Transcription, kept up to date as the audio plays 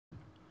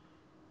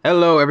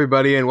Hello,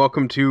 everybody, and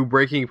welcome to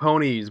Breaking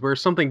Ponies, where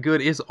something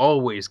good is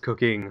always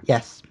cooking.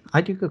 Yes,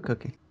 I do good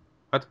cooking.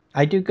 What?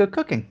 I do good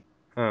cooking.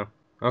 Oh,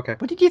 okay.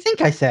 What did you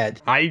think I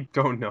said? I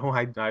don't know.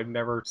 I've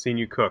never seen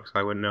you cook, so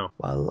I wouldn't know.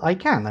 Well, I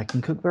can. I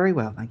can cook very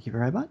well. Thank you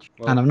very much.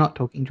 And Well, I'm not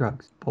talking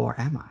drugs. Or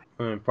am I?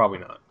 probably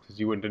not, because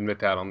you wouldn't admit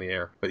that on the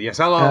air. But yes,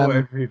 hello, No.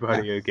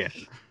 everybody, again.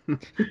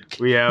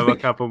 We have a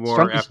couple more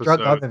Strongest drug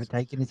I've ever episodes.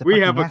 taken is a We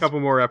fucking have a aspirin. couple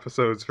more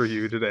episodes for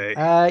you today,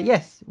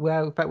 Yes.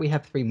 Well, in fact, we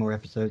have 3 more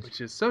episodes.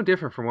 which is so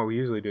different from what we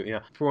usually do. Yeah.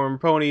 From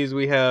Ponies,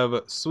 we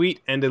have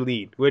Sweet and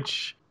Elite,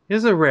 which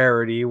is a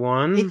rarity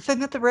one. It's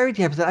another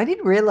Rarity episode. I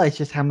didn't realize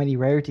just how many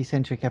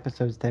Rarity-centric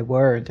episodes there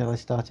were until I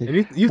started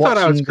And you thought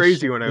I was watching the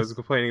crazy show. when I was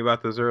complaining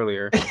about this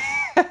earlier.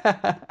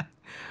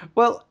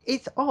 Well,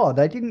 it's odd.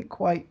 I didn't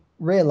quite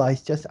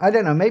realize just, I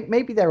don't know,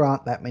 maybe there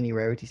aren't that many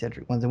Rarity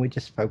centric ones and we're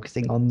just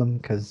focusing on them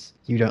because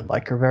you don't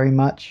like her very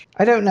much.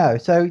 I don't know.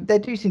 So there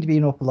do seem to be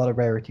an awful lot of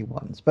Rarity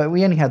ones, but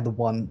we only had the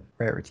one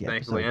Rarity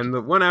Thankfully. episode. And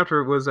the one after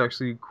it was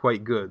actually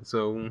quite good,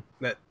 so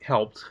that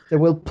helped. So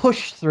we'll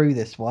push through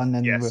this one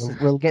and Yes.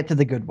 we'll get to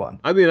the good one.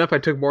 Oddly enough, I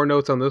took more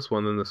notes on this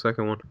one than the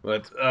second one.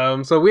 But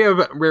so we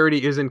have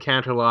Rarity is in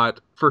Canterlot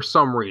for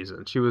some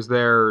reason. She was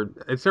there.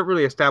 It's not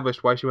really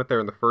established why she went there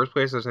in the first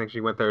place. I think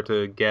she went there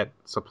to get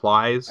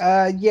supplies.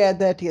 Yeah,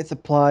 they're to get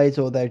supplies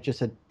or they're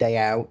just a day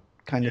out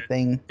kind of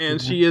thing. And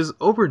she is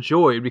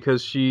overjoyed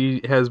because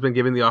she has been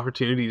given the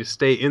opportunity to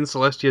stay in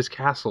Celestia's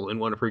castle in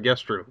one of her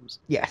guest rooms.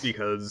 Yes.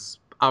 Because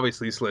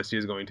obviously Celestia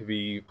is going to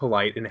be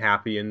polite and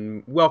happy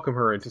and welcome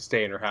her and to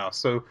stay in her house.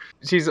 So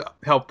she's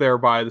helped there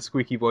by the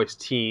squeaky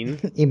voiced teen.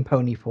 In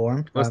pony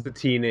form. What's the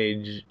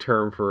teenage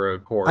term for a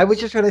horse? I was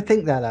just trying to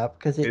think that up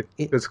because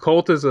Because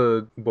Colt is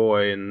a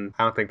boy, and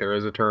I don't think there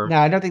is a term. No,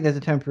 I don't think there's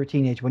a term for a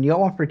teenage one. You got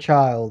one for a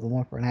child and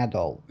one for an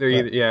adult. They're But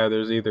either, yeah,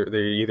 they're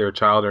either a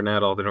child or an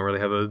adult. They don't really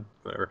have a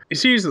whatever.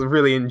 She's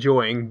really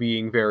enjoying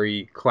being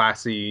very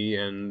classy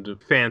and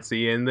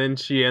fancy, and then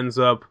she ends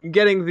up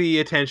getting the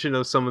attention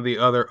of some of the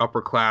other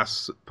upper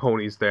class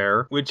ponies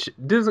there, which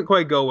doesn't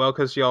quite go well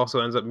because she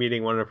also ends up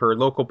meeting one of her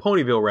local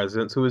Ponyville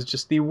residents who is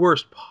just the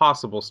worst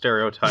possible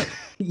stereotype.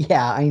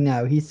 yeah, I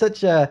know. He's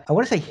such a, I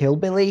want to say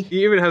hillbilly.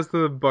 He even has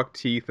the buck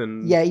teeth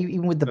and Yeah,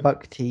 even with the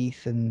buck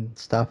teeth and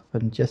stuff,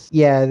 and just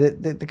yeah,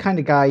 the kind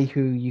of guy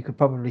who you could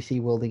probably see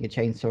wielding a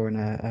chainsaw and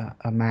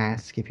a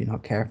mask if you're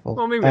not careful.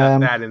 well, maybe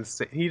not that insane.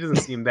 He doesn't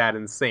seem that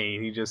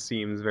insane. He just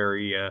seems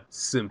very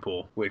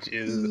simple, which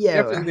is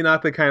Yeah, definitely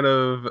not the kind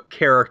of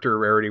character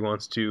Rarity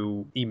wants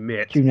to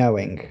emit. to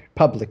knowing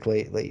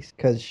publicly at least,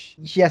 because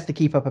she has to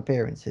keep up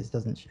appearances,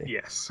 doesn't she?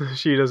 Yes,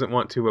 she doesn't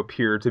want to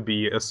appear to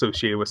be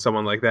associated with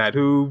someone like that,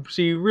 who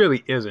she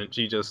really isn't.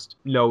 She just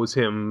knows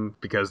him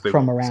because they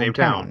From live in the around same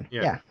town.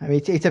 Yeah. I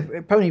mean, it's a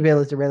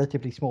Ponyville is a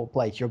relatively small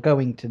place. You're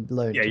going to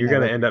learn. Yeah, to you're know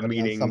going to end up everybody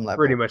on some meeting level.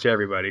 pretty much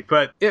everybody.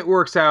 But it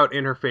works out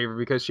in her favor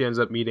because she ends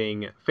up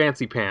meeting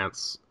Fancy Pants,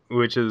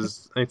 which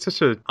is it's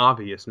such an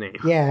obvious name.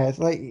 Yeah, it's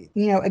like,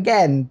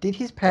 again, did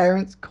his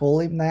parents call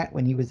him that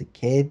when he was a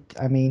kid?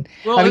 Well, I mean,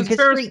 his parents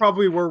considering,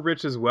 probably were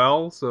rich as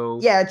well, so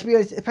yeah, to be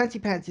honest, Fancy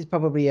Pants is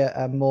probably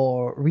a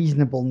more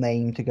reasonable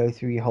name to go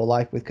through your whole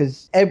life with,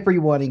 because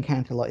everyone in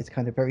Canterlot is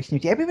kind of very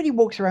snooty. Everybody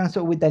walks around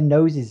sort of with their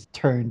noses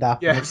turned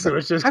up. yeah, so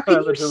it's just How kind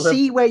can of a you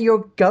see where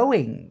you're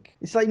going?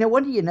 It's like, no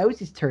wonder your nose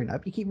is turned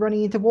up. You keep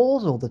running into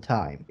walls all the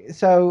time.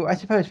 So I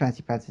suppose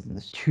Fancy Pants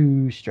isn't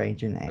too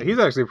strange a name. He's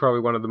actually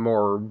probably one of the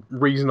more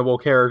reasonable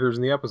characters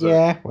in the episode.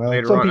 Yeah, well,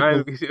 Later some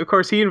on, people. of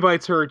course, he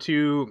invites her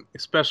to a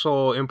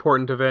special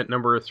important event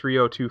number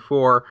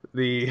 3024,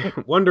 the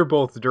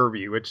Wonderbolt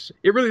Derby, which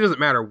it really doesn't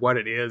matter what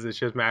it is. It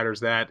just matters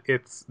that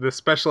it's the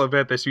special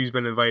event that she's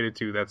been invited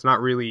to. That's not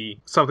really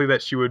something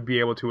that she would be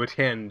able to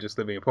attend just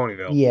living in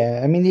Ponyville.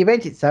 Yeah, I mean, the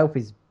event itself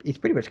is it's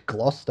pretty much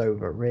glossed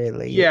over,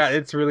 really. Yeah,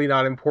 it's really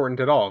not important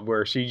at all,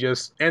 where she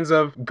just ends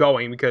up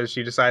going because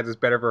she decides it's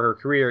better for her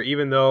career,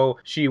 even though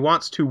she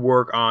wants to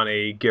work on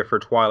a gift for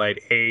Twilight,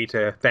 A,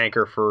 to thank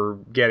her for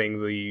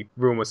getting the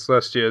room with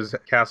Celestia's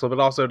castle, but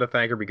also to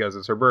thank her because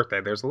it's her birthday.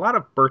 There's a lot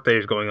of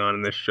birthdays going on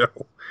in this show.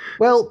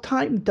 Well,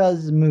 time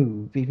does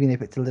move, even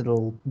if it's a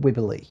little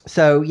wibbly.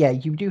 So, yeah,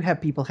 you do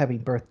have people having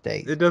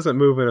birthdays. It doesn't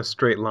move in a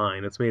straight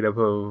line. It's made up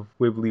of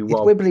wibbly It's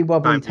wobbly. wibbly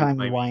wobbly,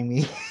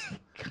 timey-wimey.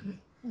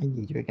 I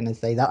knew you were going to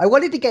say that. I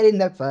wanted to get in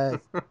there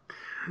first.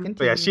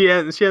 But yeah, she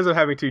ends up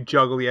having to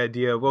juggle the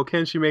idea of, well,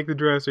 can she make the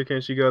dress or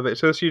can she go there?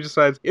 So she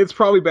decides it's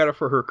probably better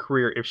for her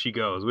career if she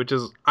goes, which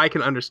is, I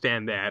can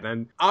understand that.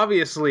 And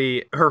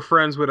obviously, her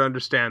friends would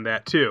understand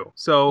that too.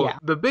 So Yeah.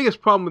 the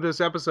biggest problem with this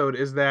episode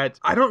is that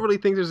I don't really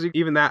think there's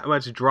even that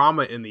much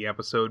drama in the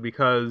episode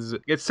because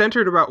it's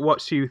centered about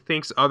what she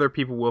thinks other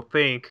people will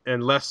think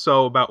and less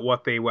so about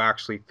what they will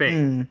actually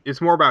think. It's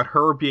more about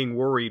her being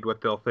worried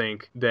what they'll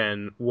think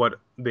than what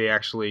they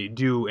actually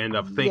do end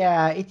up thinking.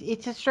 Yeah,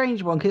 it's a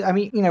strange one because I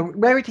mean,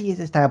 Rarity is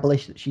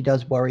established that she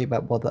does worry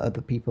about what the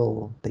other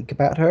people think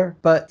about her,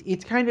 but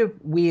it's kind of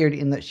weird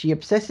in that she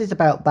obsesses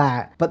about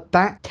that, but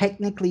that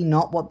technically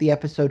not what the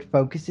episode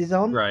focuses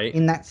on Right.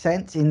 in that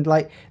sense. In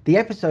like the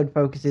episode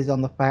focuses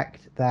on the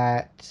fact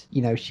that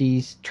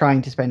she's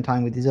trying to spend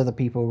time with these other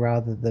people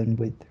rather than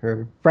with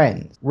her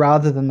friends,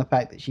 rather than the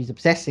fact that she's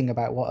obsessing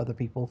about what other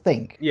people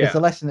think. Because Yeah. the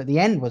lesson at the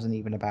end wasn't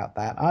even about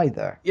that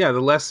either. Yeah,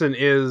 the lesson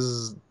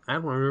is I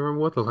don't remember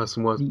what the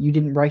lesson was. You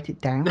didn't write it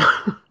down?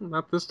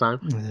 Not this time.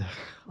 Ugh,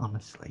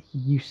 honestly,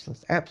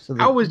 useless. I was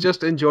Absolutely.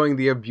 just enjoying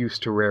the abuse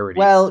to Rarity.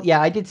 Well,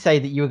 yeah, I did say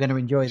that you were going to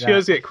enjoy She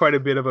does that. get quite a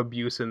bit of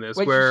abuse in this,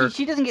 Well, she, where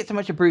she doesn't get so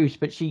much a bruise,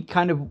 but she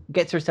kind of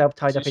gets herself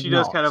tied up in she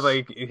does kind of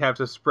knots. like have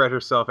to spread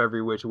herself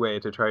every which way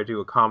to try to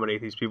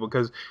accommodate these people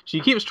because she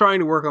keeps trying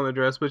to work on the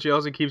dress, but she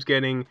also keeps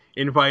getting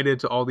invited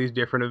to all these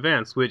different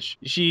events, which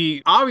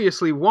she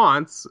obviously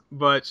wants,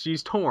 but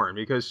she's torn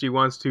because she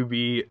wants to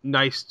be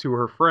nice to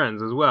her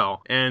friends as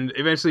well. And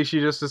eventually she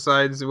just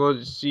decides, well,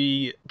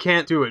 she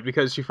can't do it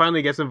because she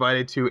finally gets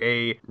invited to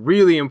a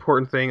really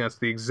important thing that's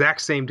the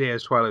exact same day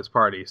as Twilight's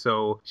party.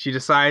 So she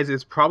decides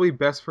it's probably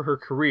best for her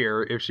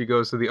career if she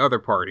goes to the other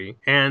party.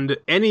 And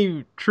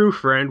any true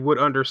friend would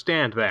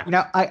understand that.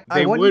 I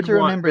They want you would to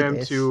want remember them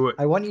this. to.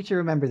 I want you to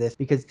remember this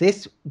because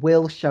this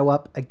will show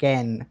up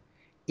again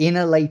in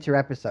a later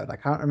episode. I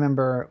can't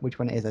remember which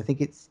one it is. I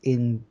think it's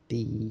in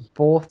the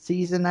fourth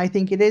season, I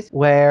think it is,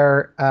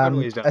 where Quite a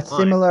ways down a the line.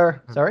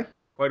 similar. Sorry?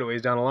 Quite a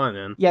ways down the line,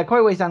 then. Yeah, quite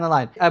a ways down the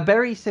line. A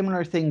very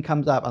similar thing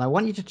comes up, and I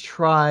want you to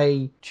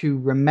try to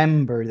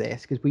remember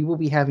this because we will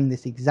be having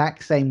this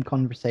exact same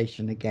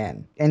conversation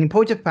again. And in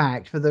point of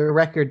fact, for the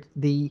record,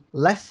 the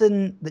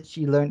lesson that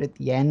she learned at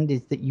the end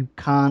is that you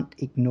can't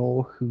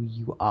ignore who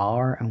you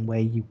are and where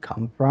you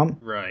come from.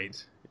 Right.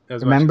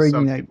 As much Remember, as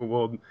some people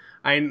will.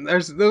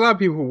 There's a lot of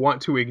people who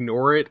want to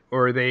ignore it,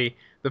 or the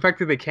fact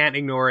that they can't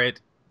ignore it,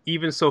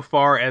 even so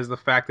far as the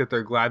fact that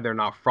they're glad they're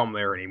not from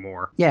there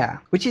anymore. yeah,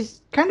 which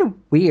is kind of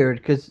weird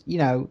because,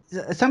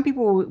 some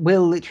people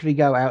will literally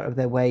go out of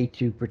their way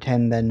to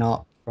pretend they're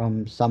not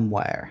from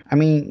somewhere. I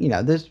mean,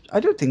 I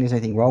don't think there's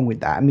anything wrong with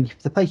that. I mean, if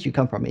the place you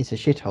come from is a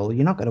shithole,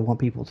 you're not going to want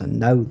people to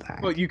know that.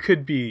 Well, you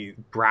could be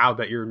proud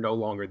that you're no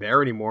longer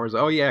there anymore. It's,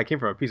 oh yeah, I came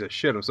from a piece of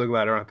shit. I'm so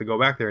glad I don't have to go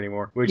back there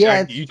anymore. Which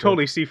Yeah, it's you true.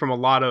 totally see from a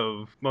lot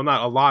of, well,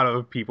 not a lot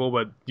of people,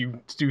 but you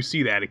do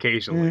see that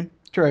occasionally.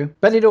 True,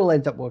 but it all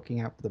ends up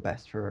working out for the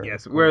best for her.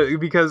 Yes,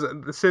 because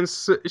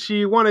since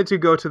she wanted to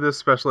go to this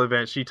special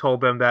event, she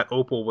told them that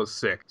Opal was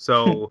sick.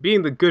 So,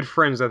 being the good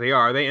friends that they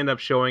are, they end up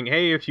showing,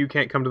 hey, if you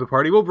can't come to the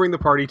party, we'll bring the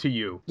party to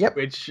you. Yep,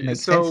 Which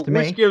makes sense to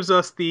me. which gives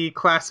us the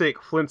classic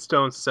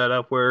Flintstones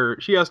setup where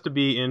she has to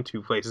be in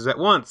two places at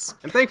once.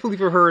 And thankfully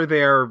for her,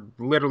 they are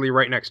literally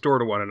right next door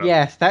to one another.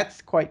 Yes,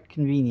 that's quite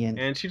convenient.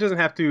 And she doesn't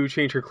have to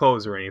change her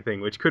clothes or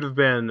anything, which could have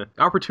been an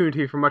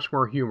opportunity for much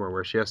more humor,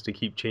 where she has to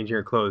keep changing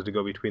her clothes to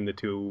go between the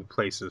two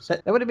places.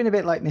 That would have been a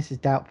bit like Mrs.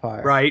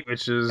 Doubtfire. Right,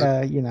 which is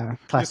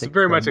classic. it's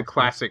very much a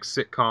classic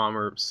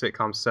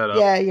sitcom setup.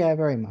 Yeah,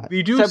 very much.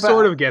 You do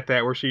sort of get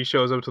that where she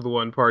shows up to the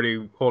one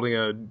party holding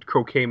a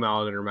croquet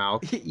mallet in her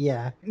mouth.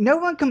 Yeah. No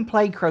one can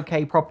play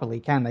croquet properly,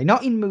 can they?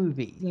 Not in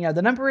movies.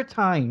 The number of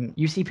times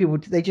you see people,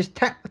 they just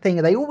tap the thing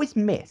and they always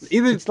miss.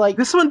 It's like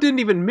this one didn't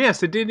even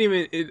miss.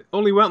 It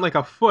only went like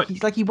a foot.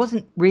 He's like he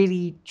wasn't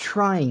really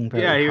trying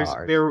very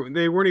hard.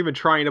 They weren't even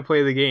trying to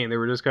play the game. They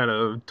were just kind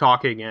of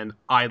talking and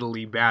idly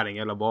batting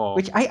at a ball.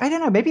 Which I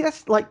don't know. Maybe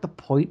that's like the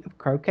point of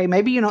croquet.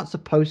 Maybe you're not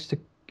supposed to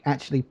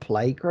actually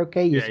play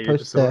croquet. You're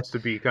supposed to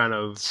be kind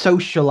of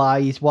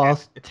socialize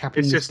whilst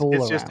tapping the ball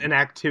around. It's just an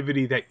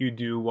activity that you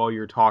do while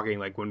you're talking,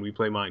 like when we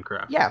play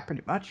Minecraft. Yeah,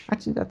 pretty much.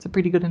 Actually, that's a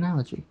pretty good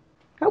analogy.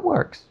 That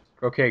works.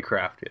 Croquet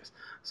craft, yes.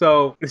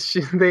 So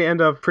they end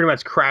up pretty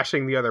much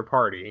crashing the other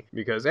party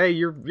because, hey,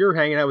 you're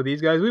hanging out with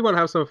these guys. We want to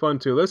have some fun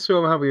too. Let's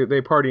show them how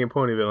they party in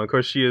Ponyville. And of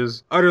course, she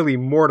is utterly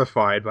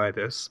mortified by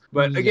this.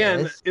 But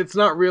again, it's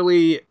not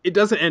really. It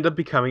doesn't end up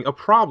becoming a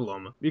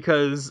problem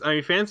because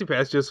Fancy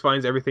Pants just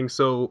finds everything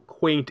so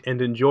quaint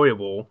and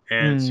enjoyable,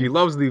 and she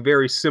loves the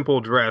very simple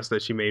dress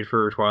that she made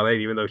for Twilight,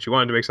 even though she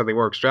wanted to make something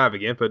more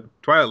extravagant. But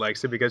Twilight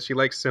likes it because she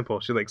likes simple.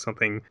 She likes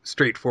something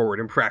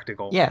straightforward and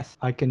practical. Yes,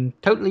 I can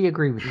totally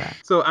agree with that.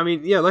 So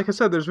like I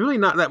said, there's really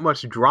not that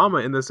much drama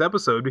in this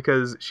episode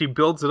because she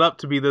builds it up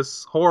to be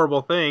this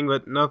horrible thing,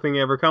 but nothing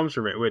ever comes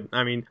from it.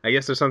 I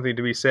guess there's something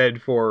to be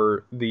said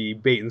for the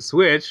bait and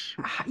switch.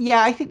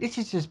 Yeah, I think this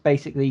is just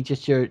basically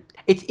just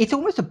it's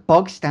almost a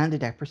bog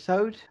standard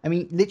episode.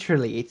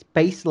 Literally, it's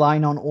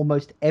baseline on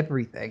almost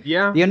everything.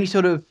 Yeah. The only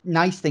sort of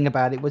nice thing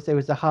about it was there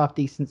was a half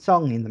decent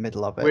song in the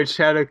middle of it. Which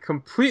had a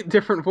complete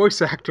different voice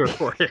actor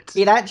for it.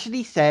 It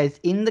actually says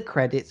in the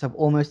credits of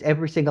almost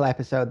every single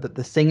episode that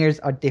the singers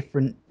are different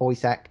different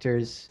voice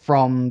actors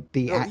from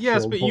the Well, yes,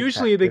 actual but voice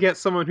usually they actor. get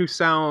someone who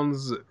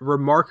sounds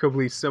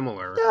remarkably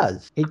similar.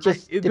 Does. It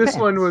just This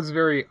one depends. was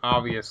very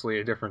obviously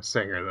a different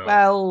singer, though.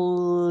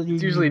 Well,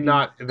 It's usually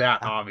not that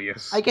yeah. I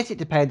obvious. guess it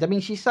depends. I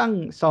mean, she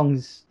sung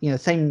songs,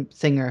 same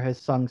singer has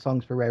sung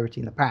songs for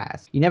Rarity in the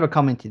past. You never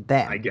commented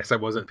I them. guess I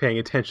wasn't paying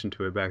attention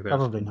to it back then.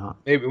 Probably not.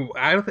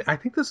 I don't. I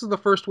think this is the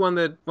first one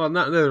that. Well,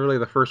 not really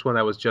the first one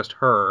that was just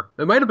her.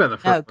 It might have been the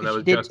first No,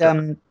 one because that was just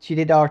her. she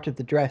did Art of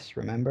the Dress,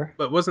 remember?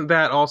 But wasn't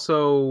that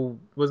also?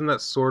 Wasn't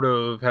that sort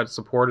of had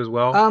support as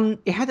well?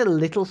 It had a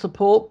little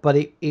support, but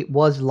it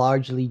was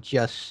largely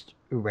just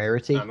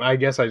Rarity. I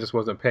guess I just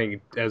wasn't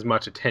paying as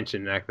much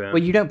attention back then.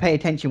 Well, you don't pay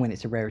attention when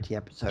it's a Rarity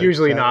episode,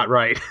 Usually not, so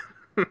right?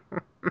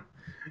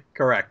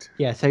 Correct.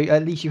 yeah, so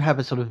at least you have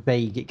a sort of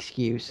vague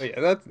excuse.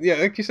 Yeah,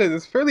 like you said,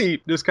 it's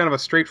fairly just kind of a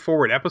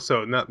straightforward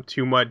episode. Not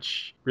too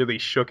much really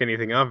shook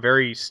anything up.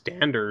 Very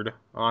standard,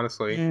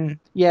 honestly.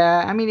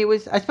 Yeah, I mean,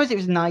 I suppose it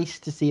was nice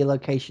to see a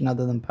location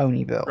other than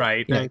Ponyville.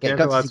 Right. Got to see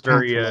Canterlot's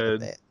very Canterlot a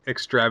bit.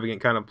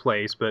 extravagant kind of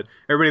place, but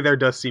everybody there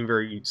does seem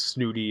very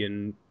snooty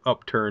and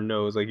upturned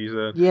nose, like you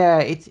said. Yeah,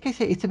 like I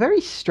say, it's a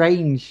very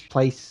strange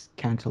place,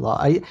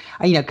 Canterlot.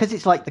 Because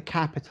it's like the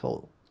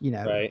capital.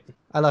 Right.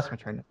 I lost my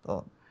train of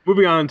thought.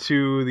 Moving on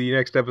to the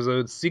next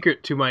episode,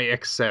 Secret to My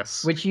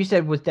Excess. Which you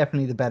said was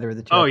definitely the better of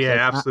the two Oh episodes.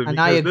 yeah, absolutely. And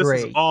I Because this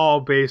is agree.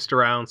 all based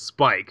around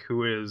Spike,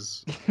 who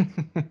is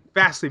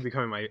fastly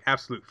becoming my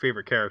absolute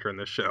favorite character in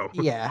this show.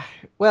 Yeah.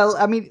 Well,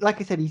 I mean, like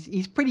I said,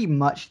 he's pretty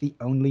much the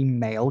only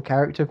male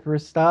character for a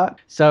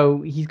start.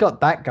 So he's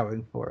got that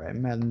going for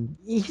him. And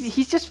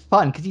he's just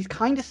fun because he's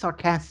kind of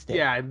sarcastic.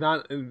 Yeah,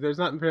 there's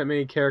not that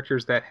many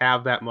characters that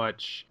have that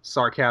much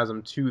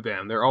sarcasm to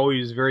them. They're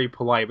always very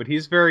polite, but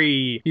he's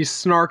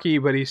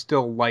snarky, but he's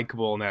still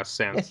likable in that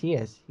sense. Yes, he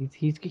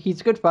is.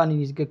 He's good fun and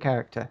he's a good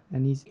character.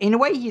 And in a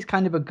way, he's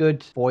kind of a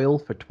good foil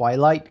for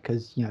Twilight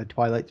because,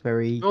 Twilight's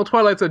very... Well,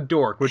 Twilight's a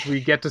dork, which we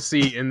get to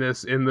see in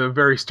the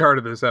very start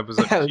of this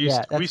episode. Oh,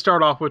 yeah, We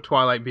start off with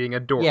Twilight being a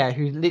dork. Yeah,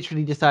 who's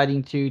literally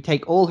deciding to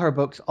take all her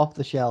books off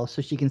the shelf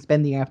so she can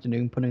spend the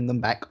afternoon putting them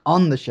back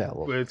on the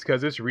shelf. It's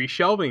because it's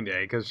reshelving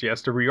day, because she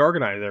has to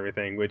reorganize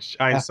everything, which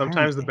sometimes the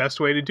Apparently. best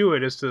way to do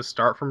it is to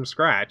start from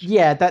scratch.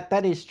 Yeah,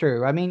 that is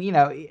true. I mean,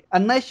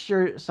 unless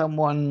you're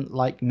someone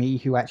like me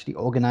who actually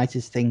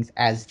organizes things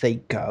as they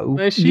go,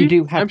 you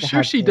do have I'm to sure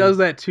have she things. does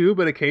that too,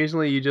 but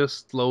occasionally you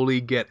just slowly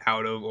get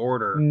out of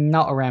order.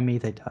 Not around me,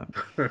 they don't.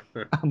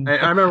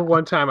 I remember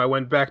one time I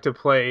went back to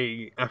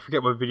play, I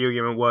forget what video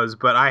game it was,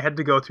 but I had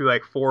to go through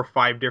like 4 or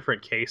 5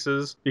 different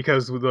cases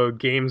because the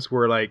games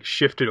were like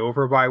shifted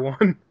over by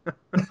one.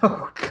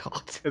 Oh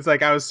God. It's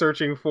like I was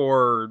searching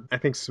for, I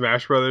think,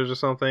 Smash Brothers or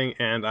something,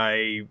 and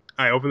I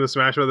opened the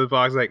Smash Brothers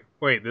box, like,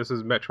 wait, this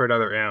is Metroid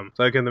Other M.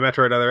 So like in the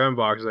Metroid Other M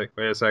box, like,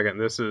 wait a second,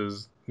 this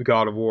is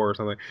God of War or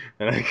something,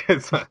 and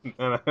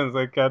I was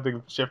like, had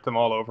to shift them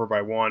all over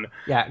by one.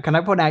 Yeah, can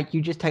I point out you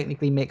just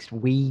technically mixed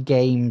Wii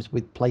games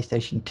with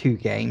PlayStation 2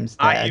 games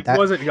there. It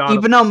wasn't God.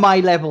 Even on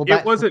my level, It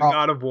that's wasn't wrong.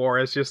 God of War.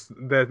 It's just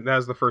that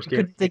was the first I game.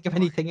 couldn't think of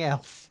anything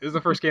else. It was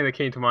the first game that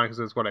came to mind because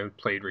it's what I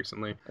played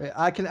recently.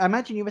 I can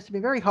imagine you must have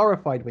been very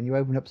horrified when you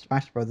open up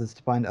Smash Brothers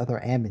to find other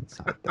M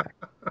inside there.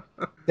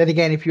 Then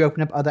again, if you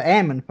open up other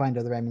M and find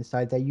other M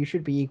inside there, you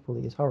should be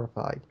equally as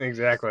horrified.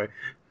 Exactly.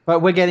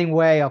 But we're getting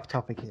way off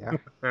topic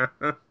here.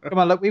 Come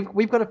on, look,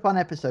 we've got a fun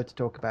episode to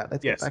talk about.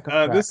 Let's Yes, get back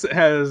on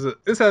track.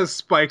 this has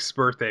Spike's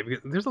birthday because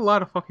there's a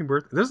lot of fucking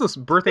birthday. There's this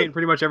birthday in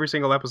pretty much every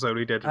single episode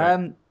we did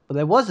today. Well,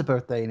 there was a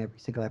birthday in every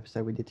single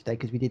episode we did today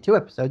because we did 2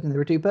 episodes and there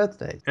were 2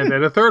 birthdays. And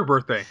then a third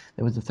birthday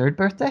There was a 3rd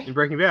birthday? in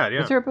Breaking Bad.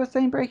 Yeah. Was there a birthday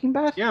in Breaking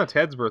Bad? Yeah,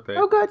 Ted's birthday.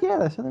 Oh god,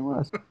 yeah, so there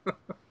was.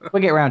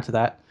 We'll get around to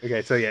that.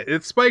 Okay, so yeah,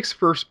 it's Spike's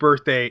first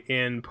birthday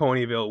in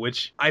Ponyville,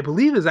 which I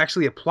believe is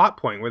actually a plot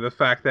point where the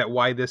fact that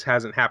why this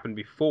hasn't happened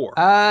before.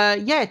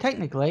 Yeah,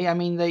 technically. I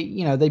mean,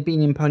 they've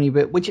been in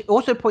Ponyville, which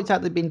also points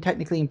out they've been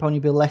technically in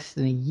Ponyville less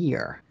than a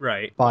year.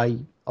 Right. By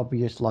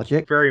obvious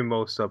logic. Very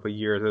most up a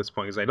year at this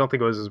point, because I don't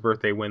think it was his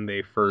birthday when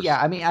they first.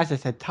 Yeah, I mean, as I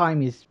said,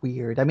 time is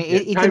weird. I mean, Yeah,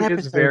 it's time an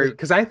is episode. very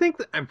because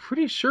I'm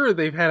pretty sure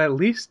they've had at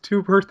least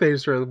 2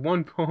 birthdays for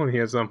one pony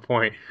at some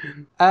point.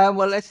 Well,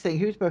 let's see.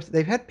 Whose birthday?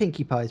 They've had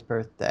Pinkie Pie's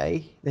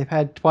birthday. They've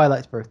had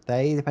Twilight's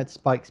birthday. They've had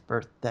Spike's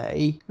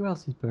birthday. Who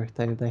else's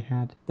birthday have they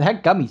had? They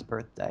had Gummy's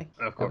birthday.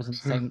 Of That was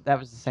course. the same. That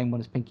was the same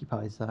one as Pinkie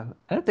Pie's, though.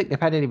 I don't think they've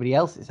had anybody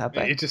else's, have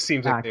they? It just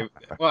seems Nah, like I they. can't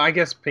remember. Well, I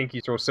guess Pinky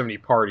throws so many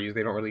parties,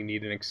 they don't really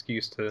need an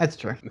excuse to That's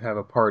true. have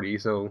a party.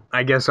 So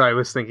I guess I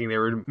was thinking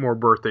there were more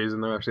birthdays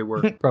than there actually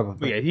were. But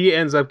Probably. yeah, he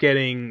ends up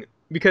getting.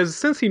 Because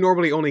since he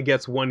normally only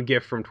gets one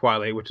gift from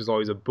Twilight, which is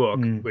always a book,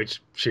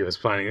 which she was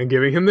planning on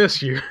giving him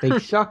this year.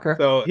 Big shocker.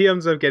 So he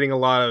ends up getting a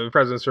lot of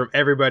presents from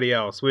everybody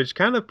else, which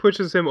kind of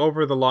pushes him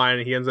over the line,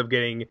 and he ends up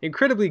getting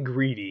incredibly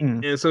greedy.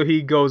 And so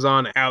he goes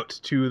on out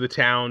to the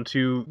town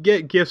to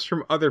get gifts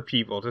from other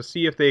people to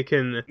see if he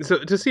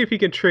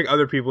can trick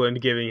other people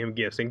into giving him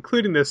gifts,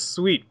 including this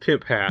sweet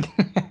pimp hat.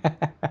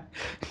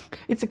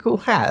 It's a cool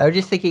hat. I was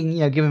just thinking,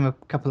 give him a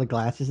couple of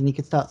glasses and he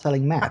could start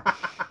selling meth.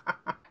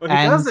 Well, he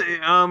And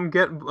does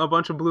get a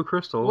bunch of blue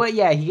crystals, well,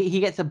 yeah, he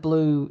gets a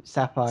blue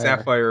sapphire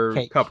sapphire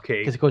cake cupcake.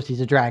 because, of course, he's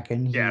a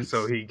dragon. He Yeah,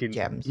 so eats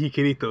gems. he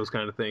can eat those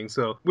kind of things.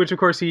 So, which of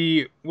course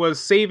he was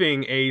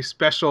saving a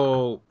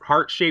special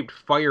heart-shaped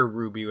fire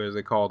ruby, as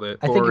they called it,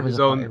 I think it for was his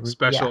a fire own ruby. Yeah.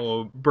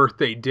 special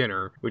birthday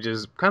dinner, which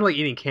is kind of like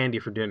eating candy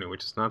for dinner,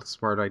 which is not a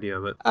smart idea.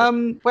 But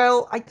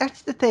Well,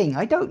 that's the thing.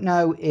 I don't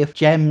know if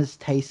gems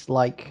taste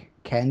like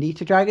candy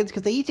to dragons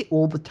because they eat it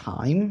all the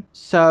time.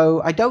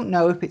 So I don't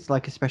know if it's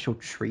like a special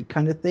treat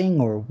kind of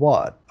thing or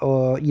what.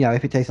 Or,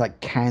 if it tastes like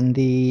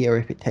candy or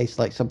if it tastes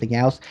like something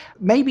else.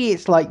 Maybe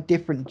it's like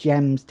different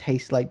gems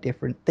taste like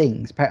different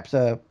things. Perhaps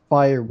a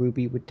fire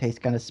ruby would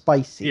taste kind of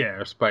spicy. yeah,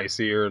 or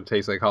spicy, or it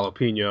tastes like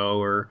jalapeno,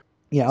 or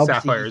Obviously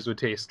sapphires he's would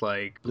taste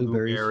like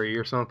blueberries. blueberry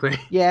or something.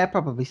 Yeah,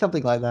 probably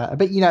something like that.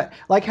 But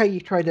like how you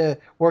try to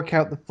work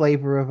out the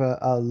flavor of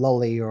a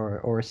lolly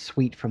or a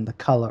sweet from the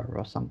color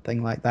or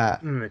something like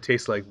that. It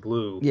tastes like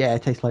blue. Yeah,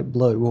 it tastes like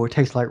blue or it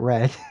tastes like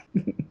red.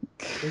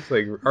 Tastes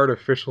like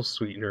artificial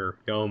sweetener.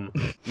 Yum.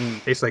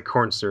 Tastes like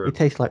corn It syrup.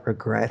 tastes like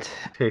regret.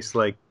 Tastes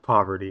like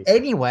poverty.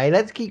 Anyway,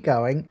 let's keep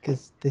going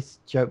because this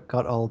joke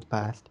got old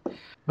fast.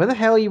 Where the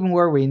hell even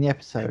were we in the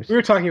episode? We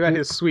were talking about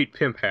his sweet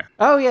pimp hat.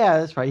 Oh yeah,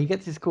 that's right. He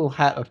gets his cool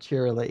hat of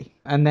Cheerily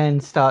and then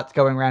starts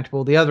going around to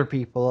all the other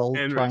people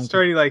And trying to.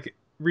 starting to like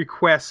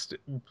request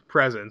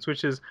presents,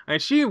 which is,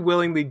 and she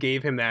willingly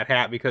gave him that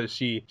hat because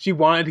she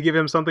wanted to give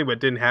him something but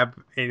didn't have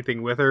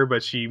anything with her,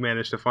 but she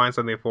managed to find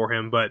something for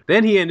him. But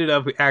then he ended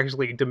up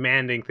actually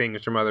demanding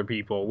things from other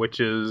people,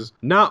 which is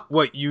not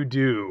what you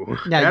do.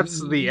 No,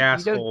 That's the you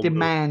asshole don't move.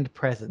 demand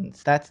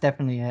presents. That's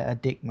definitely a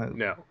dick move.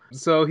 No.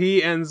 So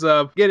he ends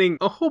up getting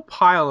a whole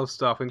pile of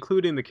stuff,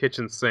 including the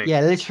kitchen sink. Yeah,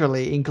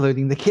 literally,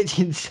 including the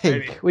kitchen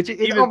sink, mean, which is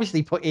even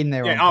obviously put in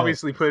there Yeah, on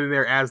obviously purpose. put in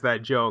there as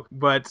that joke,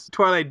 but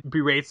Twilight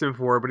berates him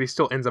for it, but he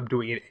still ends up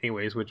doing it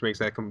anyways, which makes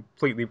that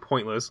completely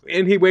pointless.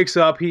 And he wakes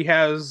up, he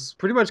has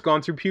pretty much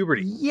gone through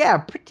puberty. Yeah,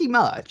 pretty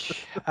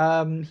much.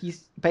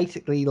 He's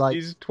basically like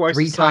He's twice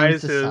the 3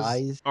 times size, the his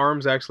size.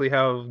 arms actually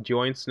have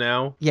joints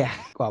now. Yeah,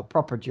 well,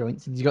 proper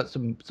joints. He's got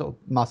some sort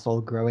of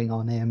muscle growing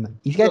on him. And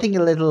he's Well, getting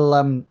a little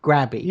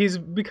grabby. he's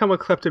become a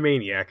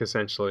kleptomaniac,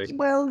 essentially.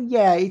 Well,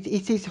 yeah,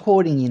 it's his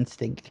hoarding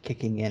instinct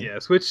kicking in.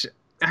 Yes, which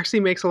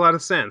actually makes a lot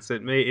of sense.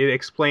 It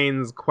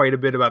explains quite a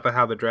bit about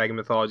how the dragon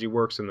mythology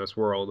works in this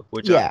world,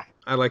 which Yeah.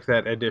 I like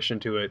that addition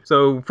to it.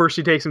 So first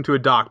she takes him to a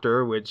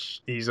doctor,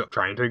 which he's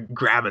trying to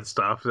grab at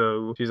stuff.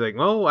 So she's like,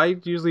 well, I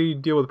usually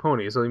deal with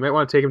ponies, so you might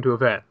want to take him to a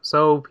vet.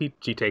 So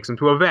she takes him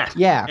to a vet.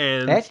 Yeah,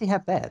 And they actually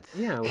have beds.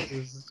 yeah, which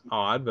is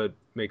odd, but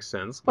makes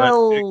sense.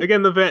 Well- But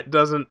again, the vet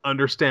doesn't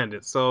understand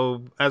it.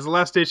 So as a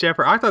last ditch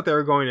effort, I thought they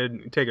were going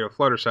to take her to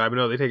Fluttershy, but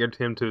no, they take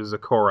him to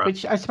Zecora.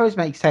 Which I suppose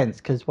makes sense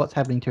because what's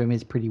happening to him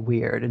is pretty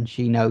weird, and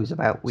she knows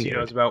about weird. She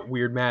knows about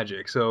weird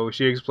magic. So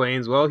she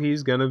explains, well,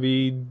 he's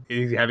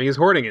having his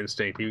hoarding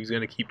instinct. He's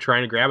gonna keep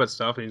trying to grab at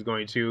stuff, and he's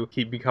going to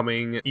keep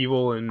becoming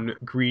evil and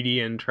greedy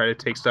and try to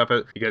take stuff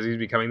because he's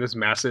becoming this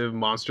massive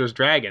monstrous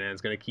dragon, and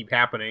it's gonna keep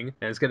happening,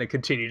 and it's gonna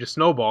continue to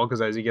snowball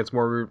because as he gets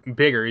more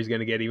bigger, he's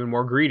gonna get even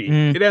more greedy.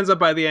 It ends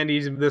up by the end,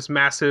 he's this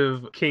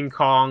massive King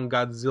Kong,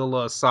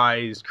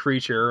 Godzilla-sized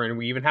creature, and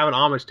we even have an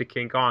homage to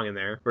King Kong in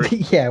there. Where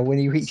Yeah, when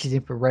he reaches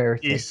in for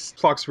Rarity. he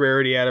plucks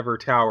Rarity out of her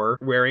tower,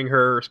 wearing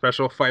her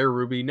special fire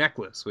ruby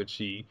necklace, which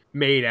she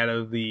made out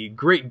of the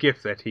great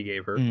gift that he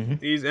gave her.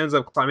 He ends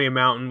up climbing a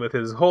mountain with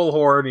his whole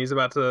horde, and he's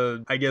about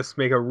to, I guess,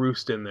 make a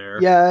roost in there.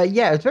 Yeah,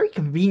 it's a very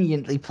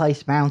conveniently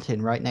placed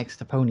mountain right next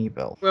to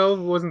Ponyville. Well,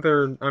 wasn't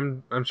there?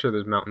 I'm sure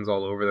there's mountains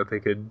all over that they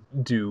could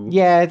do.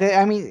 Yeah,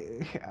 I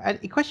mean,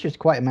 Equestria is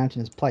quite a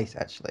mountainous place,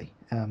 actually,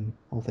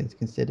 all things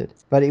considered.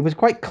 But it was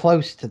quite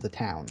close to the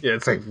town. Yeah,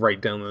 it's like right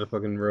down the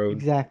fucking road.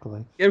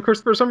 Exactly. And of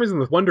course, for some reason,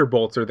 the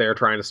Wonderbolts are there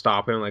trying to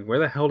stop him. Like, where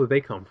the hell did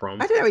they come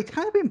from? I don't know, it's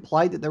kind of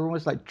implied that they're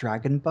almost like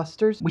dragon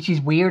busters, which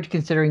is weird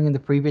considering in the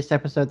previous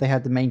episode they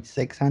had the main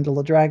six handle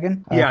a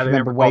dragon. Yeah, if you they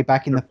remember never way called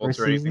back in the Thunderbolts first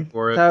or anything season.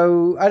 for it.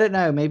 So, I don't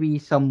know, maybe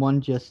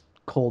someone just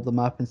called them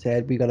up and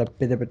said, we got a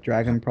bit of a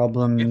dragon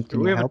problem. Can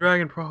We you have a help?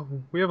 dragon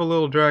problem. We have a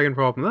little dragon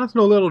problem. That's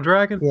no little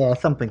dragon. Yeah,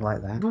 something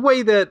like that. The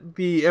way that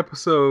the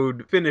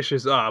episode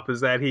finishes up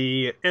is that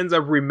he ends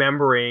up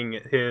remembering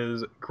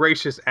his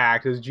gracious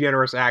act, his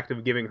generous act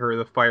of giving her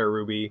the fire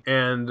ruby.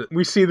 And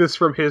we see this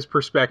from his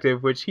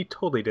perspective, which he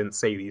totally didn't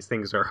say these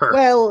things to her.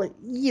 Well,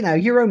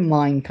 your own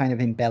mind kind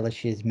of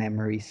embellishes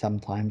memories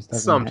sometimes, doesn't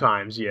it?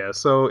 Sometimes, yeah.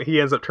 So he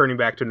ends up turning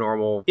back to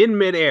normal in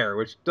midair,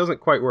 which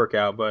doesn't quite work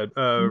out, but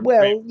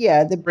Well,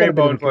 yeah, they've got a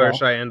bit Rainbow of a and draw.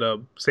 Fluttershy end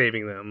up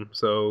saving them,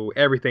 so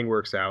everything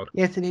works out.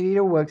 Yes, and it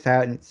all works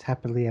out, and it's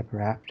happily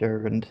ever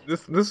after, and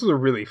This was a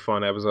really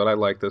fun episode. I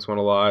like this one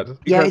a lot.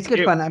 yeah, Because it's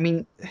good fun. I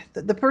mean,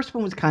 the first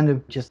one was kind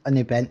of just an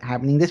event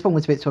happening. This one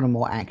was a bit sort of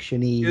more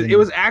actiony. It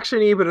was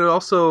actiony, but it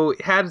also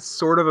had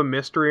sort of a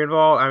mystery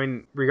involved. I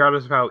mean,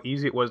 regardless of how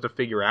easy it was to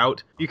figure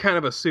out, you kind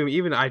of assume.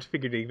 I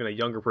figured even a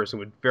younger person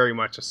would very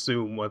much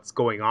assume what's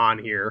going on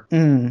here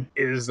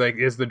is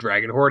the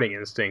dragon hoarding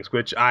instincts,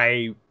 which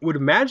I would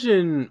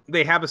imagine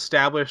they have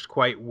established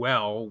quite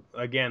well,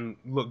 again,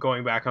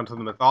 going back onto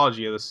the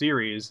mythology of the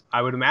series,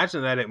 I would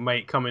imagine that it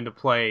might come into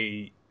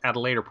play at a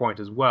later point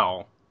as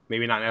well.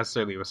 Maybe not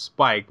necessarily with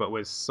Spike, but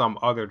with some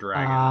other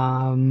dragon.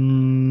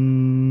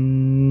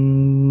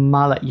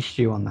 I'll let you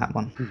stew on that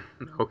one.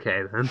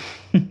 Okay,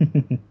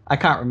 then. I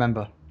can't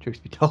remember,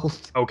 truth be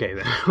told. Okay,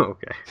 then.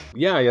 Okay.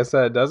 Yeah, I guess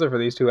that does it for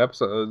these two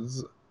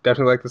episodes.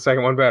 Definitely like the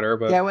second one better,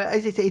 but Yeah, well,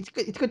 as I say, it's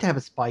good to have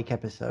a Spike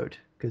episode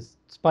because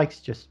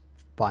Spike's just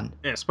fun,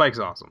 yeah, Spike's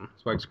awesome.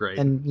 Spike's great.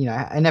 and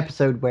an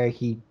episode where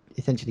he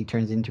essentially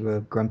turns into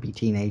a grumpy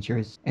teenager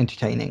is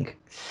entertaining.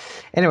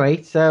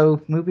 Anyway,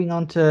 so moving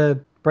on to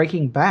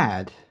Breaking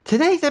Bad.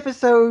 Today's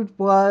episode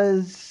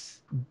was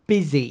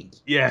busy,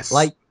 Yes.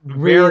 like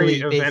Very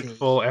really busy.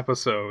 eventful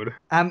episode.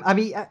 I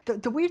mean,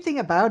 the weird thing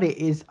about it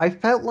is I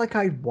felt like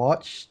I'd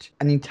watched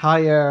an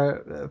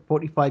entire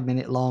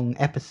 45-minute long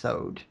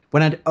episode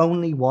when I'd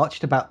only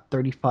watched about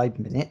 35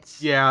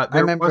 minutes. Yeah, I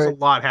there was a remember,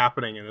 lot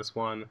happening in this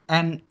one.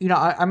 and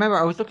I remember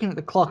I was looking at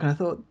the clock and I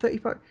thought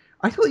 35.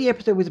 I thought the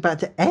episode was about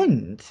to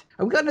end.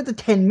 And we got another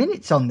 10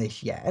 minutes on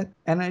this yet.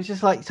 And I was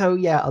just like, so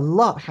yeah, a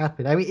lot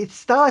happened. I mean, it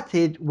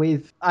started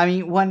with,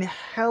 one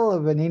hell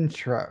of an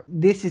intro.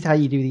 This is how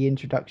you do the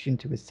introduction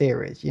to a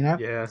series, you know?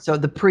 Yeah. So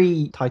the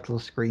pre-title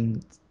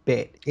screen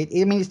bit,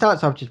 it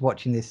starts off just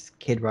watching this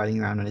kid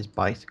riding around on his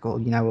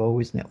bicycle, oh,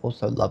 isn't it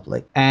also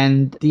lovely?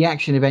 And the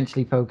action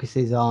eventually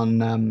focuses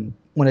on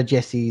one of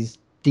Jesse's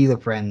dealer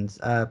friends,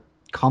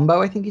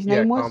 Combo, I think his Yeah,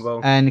 name was.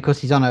 Combo. And of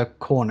course, he's on a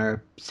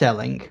corner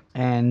selling.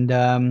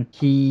 And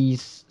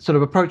he's sort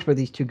of approached by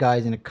these two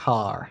guys in a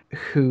car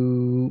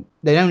who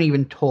they don't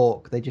even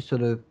talk. They just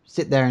sort of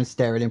sit there and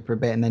stare at him for a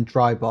bit and then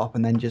drive off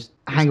and then just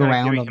hang kinda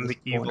around giving on him this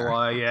the evil corner,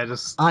 eye. Yeah,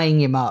 just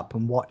eyeing him up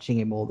and watching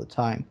him all the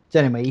time.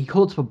 So anyway, he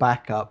calls for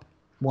backup,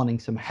 wanting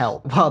some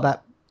help, while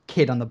that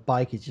kid on the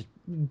bike is just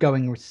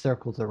going in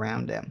circles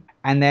around him.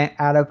 And then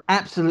out of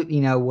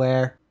absolutely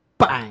nowhere,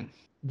 bang,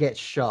 gets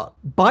shot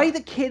by the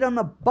kid on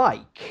the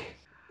bike,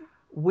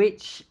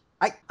 which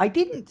I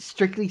didn't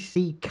strictly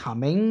see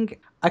coming.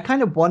 I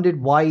kind of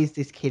wondered, why is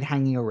this kid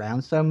hanging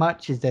around so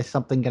much? Is there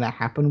something going to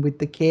happen with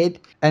the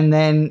kid? And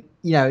then,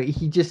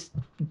 he just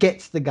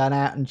gets the gun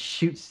out and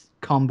shoots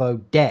Combo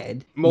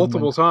dead. Even when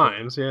multiple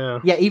times. Yeah.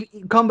 yeah,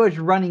 Combo's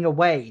running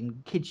away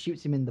and kid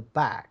shoots him in the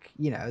back.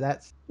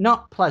 That's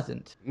not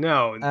pleasant.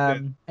 No.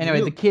 Anyway,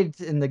 the kids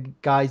and the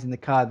guys in the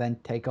car then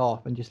take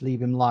off and just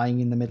leave him lying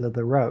in the middle of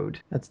the road.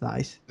 That's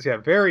nice. Yeah,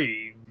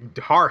 very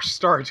harsh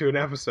start to an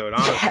episode,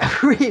 honestly. Yeah,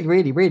 really,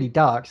 really, really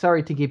dark.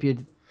 Sorry to give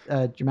you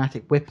a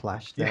dramatic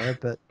whiplash there,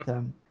 but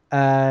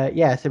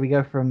yeah. So we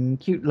go from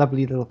cute,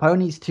 lovely little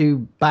ponies to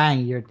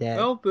bang, you're dead.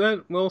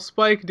 Well,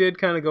 Spike did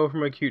kind of go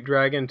from a cute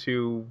dragon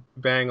to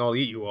bang, I'll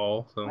eat you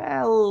all. So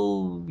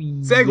Well,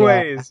 yeah.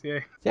 segues.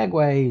 Yeah.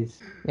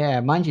 Segways. Yeah,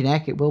 mind your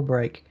neck, it will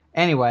break.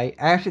 Anyway,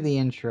 after the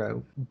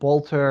intro,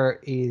 Walter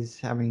is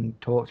having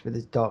talks with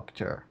his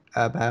doctor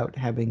about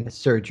having a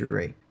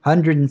surgery.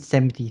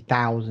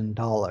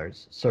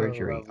 $170,000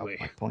 surgery, I lovely.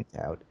 might point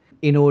out,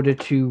 in order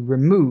to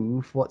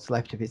remove what's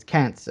left of his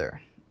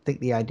cancer. I think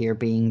the idea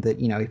being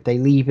that, if they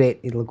leave it,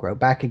 it'll grow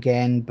back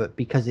again, but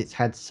because it's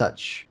had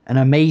such an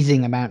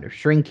amazing amount of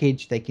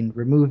shrinkage, they can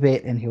remove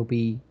it and he'll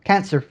be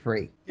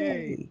cancer-free.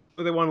 Yay.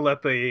 But they want to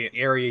let the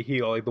area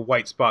heal, like the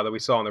white spot that we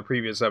saw in the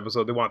previous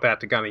episode. They want that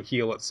to kind of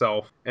heal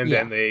itself, and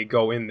then they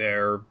go in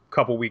there a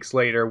couple weeks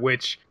later,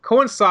 which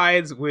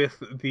coincides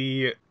with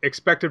the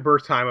expected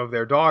birth time of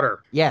their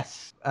daughter.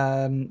 Yes.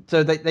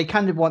 So they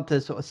kind of want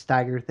to sort of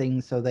stagger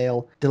things, so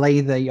they'll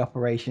delay the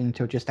operation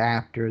until just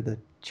after the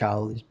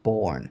child is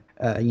born.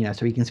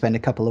 So he can spend a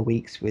couple of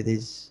weeks with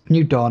his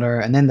new daughter,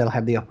 and then they'll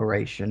have the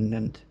operation,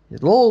 and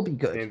it'll all be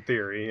good. In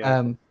theory,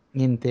 yeah.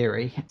 In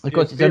theory. Of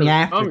course, it's only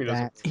after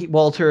that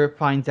Walter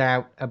finds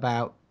out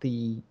about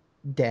the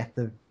death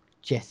of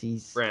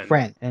Jesse's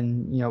friend.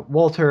 And,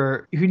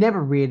 Walter, who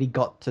never really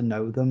got to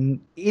know them,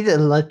 is a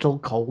little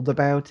cold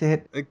about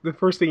it. Like, the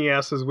first thing he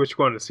asks is which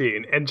one to see,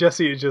 and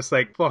Jesse is just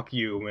like, fuck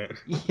you, man.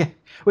 Yeah,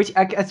 which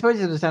I suppose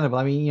is understandable.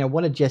 I mean,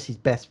 one of Jesse's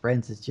best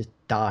friends has just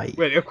died.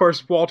 But, of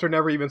course, Walter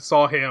never even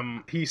saw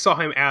him. He saw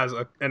him as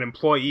an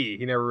employee.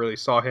 He never really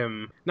saw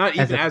him, not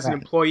even as an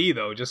employee,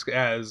 though, just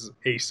as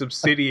a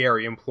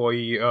subsidiary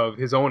employee of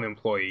his own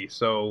employee.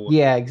 So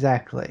yeah,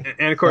 exactly.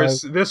 And of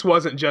course, this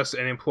wasn't just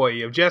an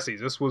employee of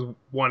Jesse's. This was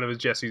one of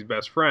Jesse's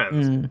best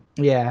friends.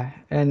 Yeah,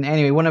 and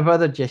anyway, one of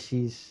other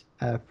Jesse's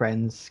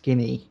friends,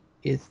 Skinny,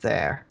 is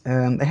there.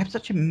 They have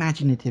such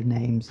imaginative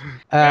names.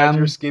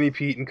 Badger, Skinny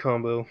Pete, and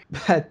Combo.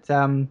 But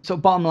so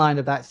bottom line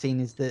of that scene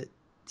is that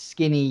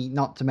Skinny,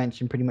 not to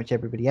mention pretty much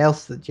everybody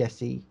else that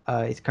Jesse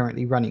is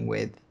currently running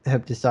with,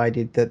 have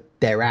decided that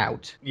they're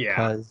out Yeah.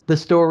 because the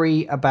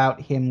story about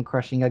him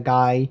crushing a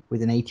guy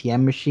with an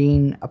ATM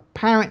machine,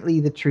 apparently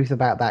the truth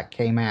about that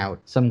came out.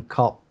 Some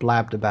cop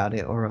blabbed about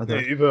it or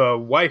other. The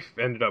wife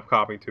ended up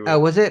copying to Oh,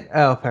 it. was it?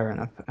 Oh, fair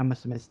enough. I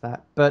must have missed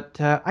that. But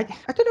I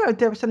don't know if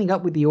there was something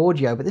up with the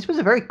audio, but this was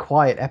a very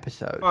quiet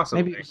episode. Maybe it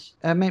Possibly. was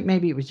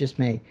maybe it was just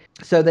me.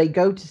 So they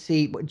go to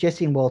see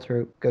Jesse and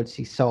Walter go to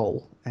see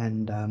Soul,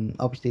 and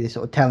obviously they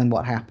sort of tell him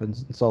what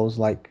happens, and Soul's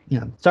like,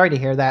 sorry to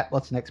hear that.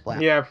 What's the next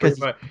plan? Yeah, pretty Because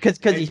much.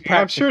 because he's I'm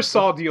sure practically.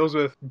 Saul deals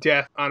with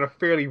death on a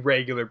fairly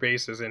regular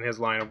basis in his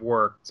line of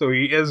work, so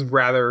he is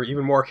rather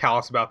even more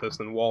callous about this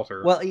than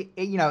Walter Well,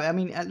 I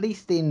mean, at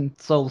least in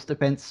Soul's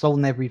defense, Soul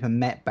never even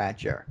met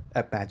Badger.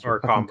 Badger,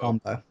 or fucking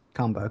Combo,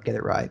 combo, get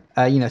it right.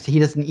 So he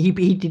doesn't, he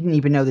didn't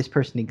even know this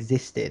person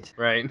existed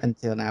right?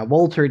 until now.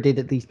 Walter did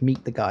at least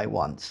meet the guy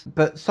once,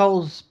 but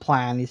Soul's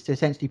plan is to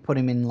essentially put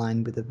him in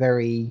line with a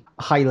very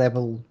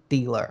high-level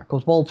dealer,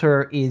 because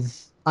Walter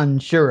is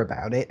unsure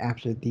about it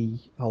after the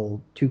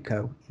whole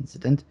Tuco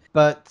incident.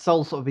 But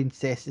Soul sort of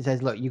insists and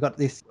says, "Look, you got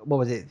this. What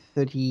was it,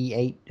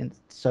 38 and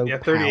so Yeah,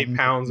 38 pounds of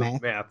pounds of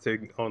meth?" meth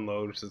to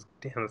unload, which is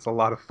damn, that's a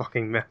lot of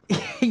fucking meth.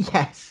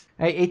 Yes,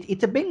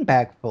 it's a bin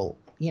bag full,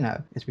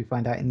 as we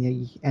find out in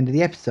the end of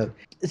the episode.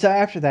 So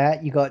after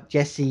that, you got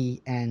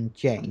Jesse and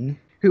Jane,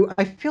 who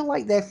I feel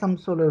like they're some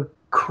sort of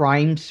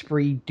crime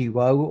spree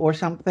duo or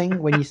something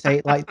when you say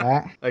it like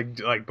that.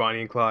 Like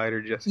Bonnie and Clyde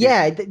or Jesse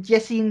and Yeah,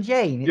 Jesse and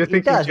Jane.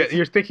 It does.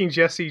 You're thinking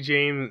Jesse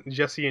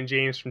and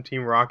James from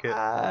Team Rocket.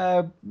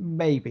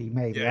 Maybe.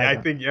 Yeah, I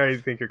think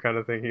you're kind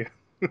of thinking.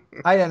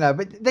 I don't know,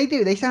 but they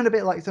do. They sound a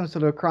bit like some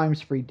sort of crime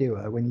spree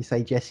duo when you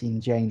say Jesse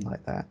and Jane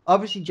like that.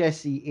 Obviously,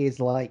 Jesse is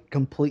like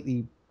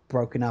completely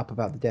broken up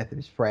about the death of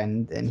his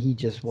friend, and he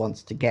just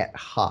wants to get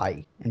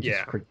high and just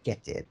Yeah,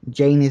 forget it.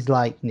 Jane is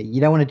like, "No, you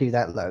don't want to do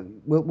that, low.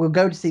 We'll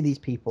go to see these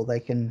people. They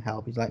can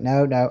help." He's like,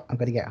 "No, no, I'm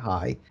going to get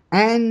high."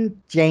 And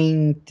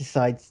Jane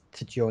decides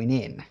to join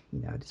in.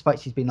 Despite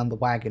she's been on the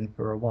wagon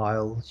for a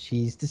while,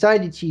 she's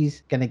decided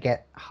she's going to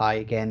get high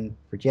again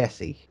for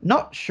Jesse.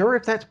 Not sure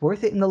if that's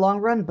worth it in the long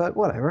run, but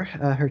whatever,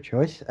 her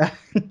choice.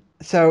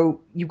 So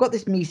you've got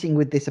this meeting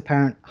with this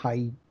apparent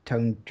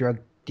high-tone drug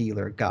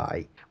dealer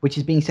guy, which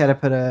is being set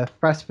up at a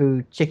fast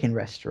food chicken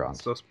restaurant.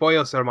 so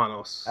pollos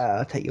hermanos.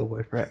 I'll take your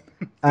word for it.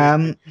 I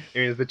mean,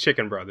 the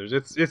Chicken Brothers.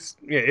 It's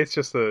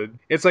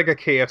like a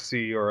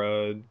KFC or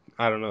a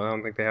I don't know. I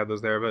don't think they have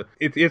those there, but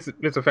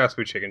it's a fast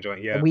food chicken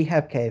joint. Yeah, We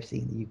have KFC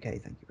in the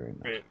UK, thank you very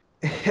right.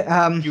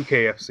 much.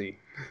 UKFC.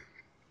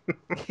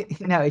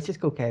 No, it's just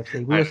called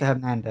KFC. We I also know.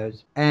 have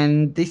Nando's.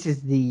 And this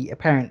is the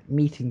apparent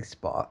meeting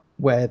spot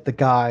where the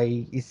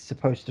guy is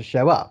supposed to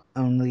show up,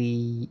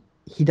 only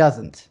he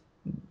doesn't.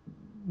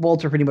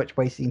 Walter pretty much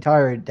wastes the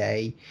entire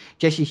day.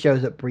 Jesse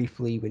shows up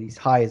briefly when he's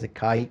high as a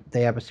kite.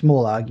 They have a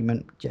small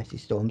argument. Jesse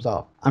storms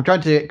off. I'm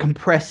trying to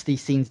compress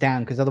these scenes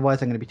down because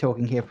otherwise I'm going to be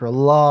talking here for a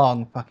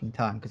long fucking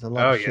time because a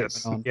lot Oh of shit went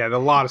yes, on. yeah. A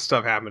lot of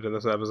stuff happened in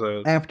this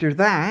episode. After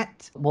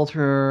that,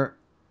 Walter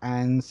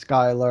and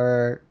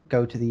Skylar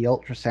go to the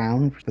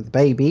ultrasound for the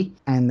baby,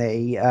 and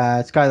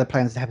Skylar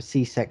plans to have a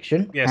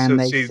C-section, Yeah, so and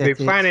they see, they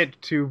set plan it.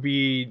 it to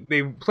be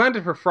they planned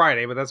it for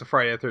Friday, but that's a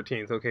Friday the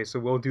 13th. Okay, so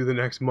we'll do the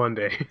next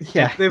Monday. And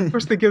Yeah. then, of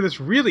course, they give this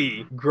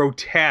really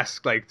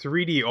grotesque, like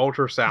 3D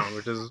ultrasound,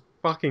 which is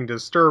fucking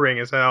disturbing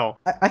as hell.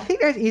 I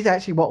think that is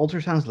actually what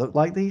ultrasounds look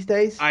like these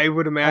days. I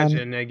would Um,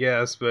 imagine, I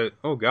guess, but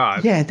oh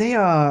god. yeah, they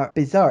are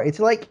bizarre. It's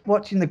like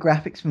watching the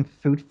graphics from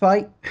Food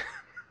Fight,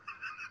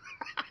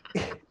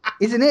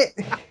 isn't it?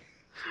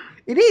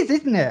 It is,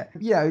 isn't it?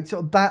 It's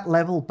sort of that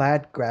level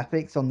bad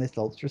graphics on this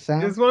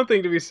ultrasound. There's one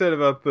thing to be said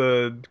about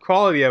the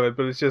quality of it,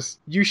 but it's just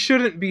you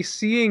shouldn't be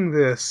seeing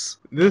this.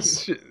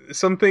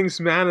 Some things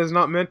man is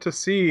not meant to I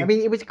see.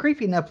 mean, it was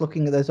creepy enough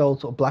looking at those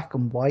old sort of black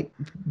and white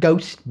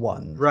ghost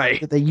ones Right.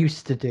 that they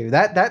used to do.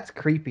 That's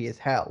creepy as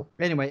hell.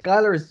 Anyway,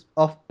 Skylar is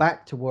off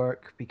back to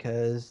work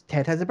because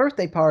Ted has a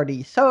birthday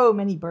party. So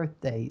many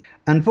birthdays.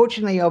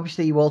 Unfortunately,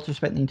 obviously, Walter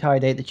spent the entire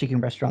day at the chicken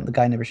restaurant. The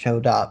guy never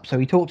showed up. So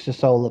he talks to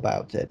Soul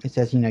about it. He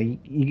says,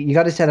 you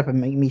got to set up a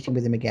meeting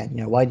with him again.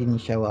 Why didn't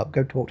he show up?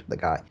 Go talk to the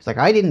guy. He's like,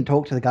 I didn't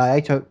talk to the guy.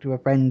 I talked to a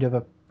friend of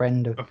a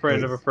friend of A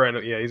friend of a his.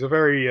 friend. Yeah, he's a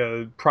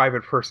very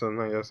private person,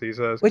 I guess he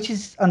says. Which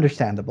is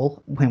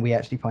understandable when we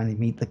actually finally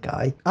meet the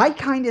guy. I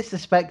kind of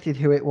suspected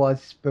who it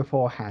was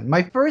beforehand.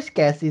 My first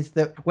guess is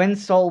that when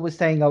Saul was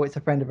saying, "Oh, it's a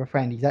friend of a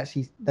friend," he's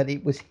actually that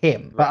it was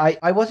him. But Right.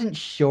 I wasn't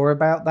sure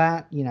about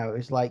that. It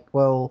was like,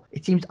 well,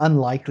 it seems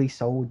unlikely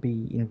Saul would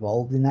be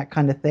involved in that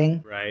kind of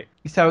thing. Right.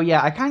 So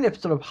yeah, I kind of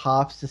sort of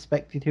half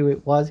suspected who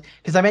it was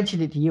because I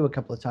mentioned it to you a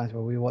couple of times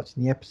while we were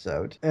watching the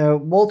episode.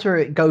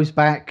 Walter goes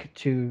back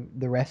to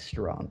the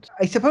restaurant,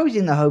 I suppose,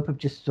 in the hope of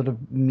just sort of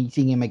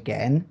meeting him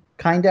again.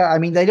 Kinda. I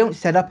mean, they don't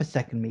set up a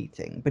second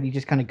meeting, but he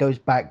just kind of goes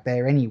back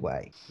there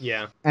anyway.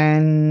 Yeah.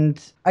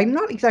 And I'm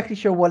not exactly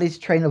sure what his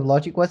train of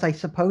logic was. I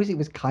suppose it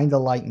was kind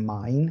of like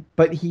mine,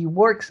 but he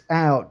works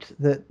out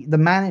that the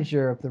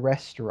manager of the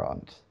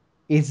restaurant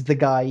is the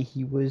guy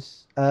he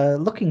was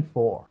looking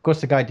for. Of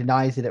course, the guy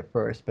denies it at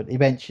first, but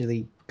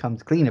eventually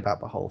comes clean about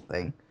the whole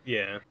thing.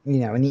 Yeah.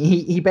 And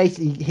he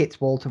basically hits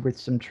Walter with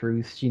some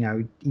truths. He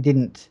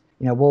didn't.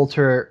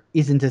 Walter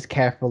isn't as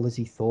careful as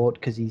he thought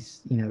because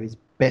his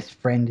best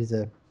friend is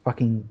a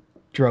fucking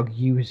drug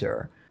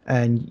user,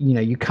 and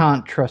you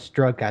can't trust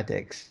drug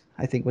addicts.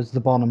 I think was the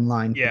bottom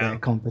line for Yeah. their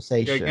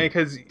conversation.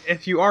 Because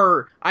if you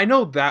are, I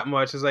know that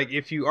much is like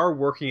if you are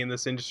working in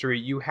this industry,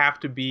 you have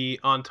to be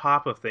on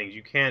top of things.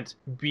 You can't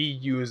be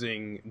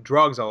using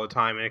drugs all the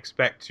time and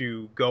expect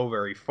to go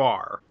very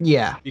far.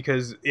 Yeah.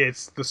 Because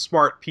it's the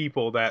smart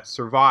people that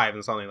survive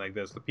in something like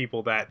this, the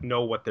people that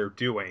know what they're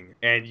doing.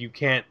 And you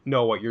can't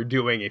know what you're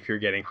doing if you're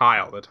getting high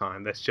all the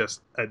time. That's just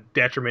a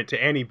detriment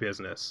to any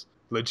business,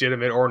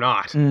 legitimate or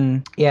not.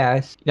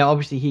 Yes.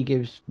 Obviously he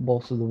gives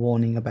Walter the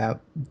warning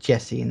about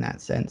Jesse in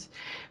that sense,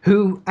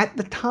 who at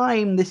the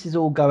time this is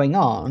all going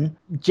on,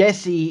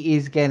 Jesse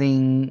is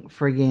getting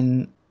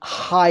friggin'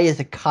 high as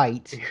a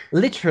kite.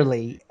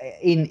 Literally,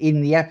 in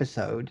the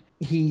episode,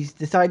 he's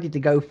decided to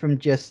go from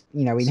just,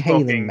 inhaling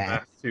Smoking meth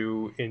meth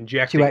to to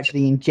injecting it.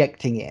 actually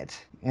injecting it.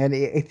 And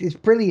it's a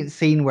brilliant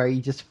scene where he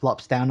just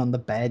flops down on the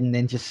bed and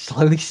then just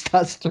slowly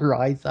starts to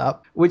rise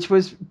up, which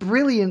was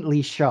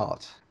brilliantly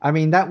shot. I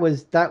mean, that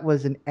was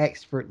an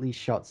expertly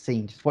shot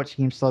scene, just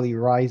watching him slowly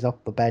rise off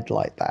the bed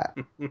like that.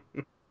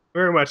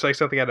 Very much like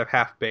something out of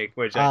Half Baked,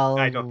 which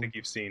I don't Oh, think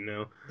you've seen,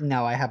 no.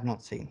 no, I have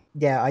not seen.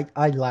 Yeah,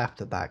 I laughed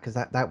at that because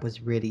that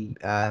was really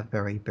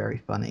very, very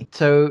funny.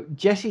 So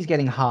Jesse's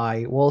getting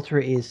high. Walter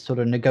is sort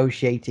of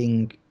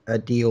negotiating a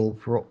deal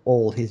for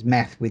all his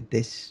meth with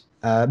this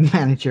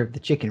manager of the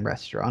chicken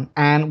restaurant.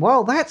 And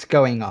while that's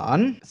going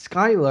on,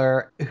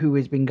 Skylar, who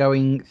has been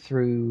going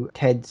through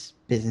Ted's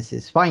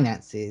business's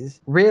finances,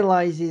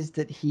 realizes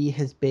that he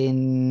has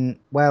been,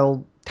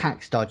 well,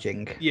 tax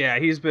dodging. Yeah,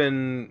 he's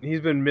been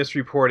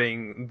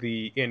misreporting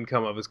the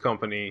income of his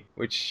company,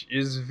 which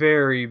is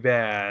very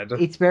bad.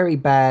 It's very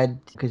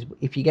bad because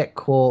if you get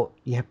caught,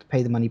 you have to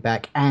pay the money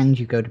back and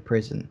you go to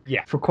prison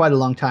Yeah, for quite a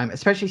long time.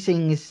 Especially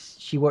seeing as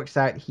she works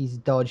out he's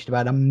dodged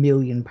about £1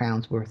 million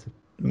worth of dollars,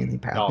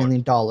 $1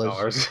 million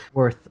dollars,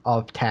 worth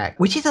of tax,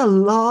 which is a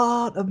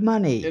lot of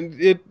money. and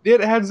it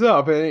adds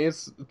up, and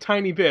it's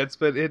tiny bits,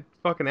 but it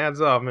fucking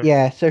adds up, man.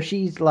 Yeah, so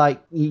she's like,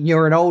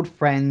 "You're an old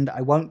friend. I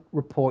won't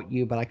report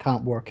you, but I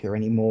can't work here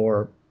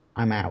anymore.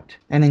 I'm out."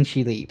 And then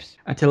she leaves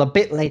until a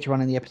bit later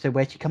on in the episode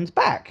where she comes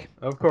back,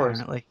 Of course,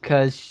 apparently,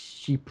 because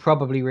she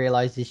probably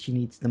realizes she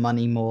needs the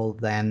money more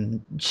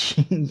than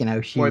she,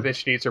 more than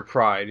she needs her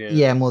pride. Yeah.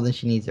 yeah, more than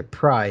she needs her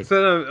pride. So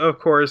of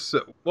course,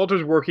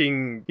 Walter's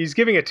working. He's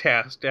giving a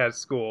test at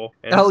school,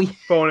 and Oh, his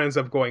phone ends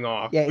up going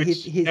off. yeah,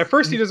 Which at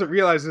first he doesn't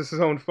realize it's his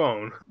own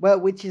phone. well,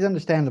 which is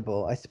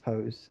understandable, I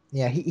suppose.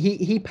 Yeah,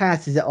 he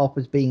passes it off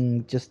as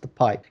being just the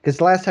pipe because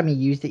the last time he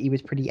used it, he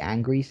was pretty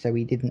angry, so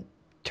he didn't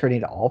turn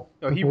it off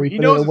No, before he he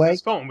put it knows it's away.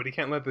 his phone, but he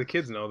can't let the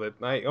kids know that.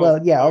 Well,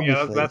 yeah, Yeah,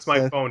 obviously. that's my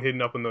So phone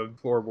hidden up in the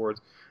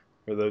floorboards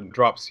or the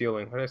drop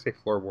ceiling. Why did I say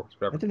floorboards?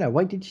 I Whatever. don't know.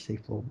 Why did you say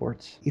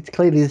floorboards? It's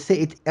clearly the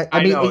same. I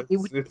I mean, know it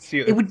would it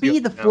it's would be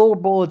ceiling the now.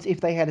 floorboards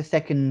if they had a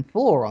second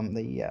floor on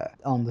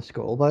the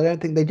school, but I don't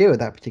think they do at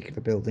that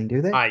particular building,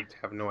 do they? I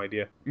have no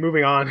idea.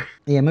 Moving on.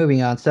 Yeah,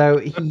 moving on. So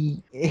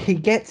he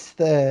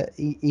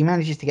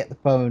manages to get the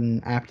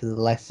phone after the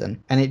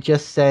lesson, and it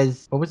just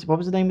says what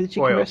was the name of the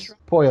chicken Boyos.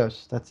 restaurant?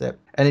 Poyos. That's it.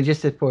 And it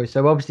just says Poyos.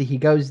 So obviously he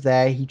goes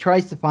there. He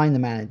tries to find the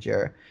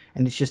manager,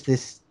 and it's just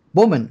this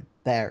woman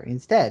there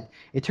instead.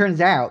 It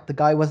turns out the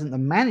guy wasn't the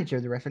manager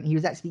of the restaurant. He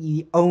was actually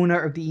the owner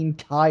of the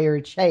entire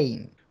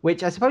chain.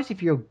 Which I suppose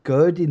if you're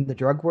good in the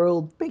drug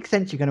world, makes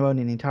sense you're going to own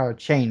an entire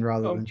chain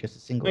rather Oh, than just a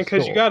single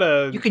because you store.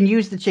 got You can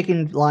use the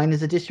chicken line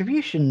as a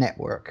distribution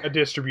network. a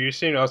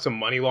distribution, some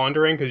money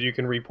laundering because you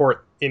can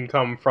report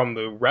income from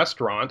the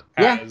restaurant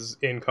Yeah, as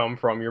income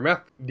from your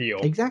meth deal.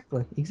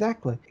 exactly,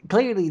 exactly.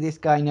 Clearly, this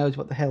guy knows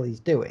what the hell he's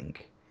doing.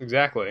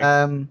 Exactly.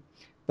 Um,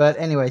 but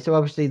anyway, so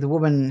obviously the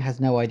woman has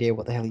no idea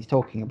what the hell he's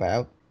talking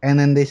about. And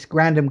then this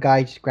random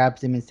guy just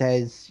grabs him and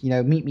says,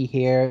 meet me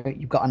here.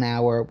 You've got an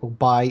hour. We'll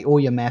buy all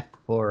your meth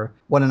for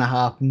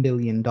 $1.5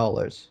 million.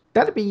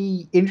 That'd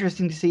be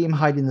interesting to see him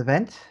hide in the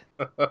vent.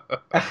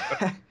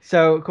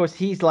 So of course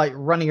he's like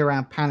running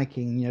around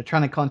panicking,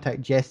 trying to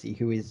contact Jesse,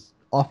 who is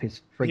off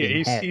his Yeah,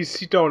 friggin' head. he's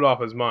stoned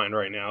off his mind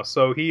right now,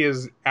 so he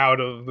is out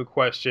of the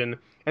question.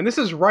 And this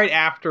is right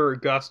after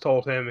Gus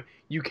told him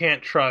you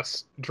can't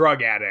trust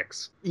drug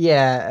addicts.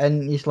 Yeah,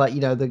 and he's like,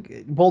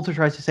 the Walter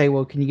tries to say,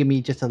 "Well, can you give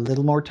me just a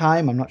little more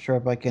time? I'm not sure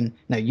if I can."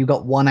 No, you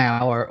got 1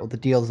 hour, or the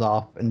deal's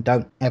off, and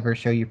don't ever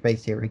show your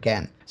face here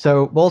again.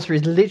 So Walter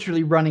is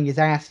literally running his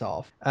ass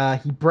off.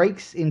 He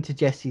breaks into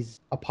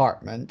Jesse's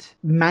apartment,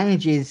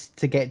 manages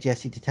to get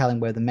Jesse to tell him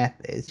where the meth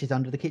is. She's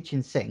under the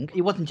kitchen sink.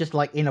 It wasn't just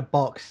like in a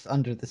box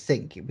under the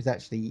sink. It was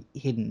actually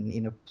hidden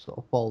in a sort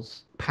of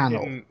false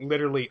panel. Hidden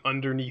literally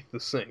underneath the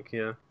sink,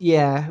 yeah.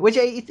 Yeah, which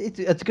it's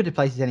as good a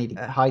place as any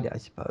to hide it, I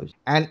suppose.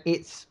 And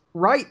it's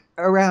right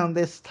around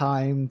this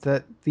time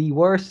that the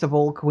worst of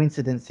all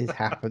coincidences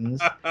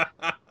happens.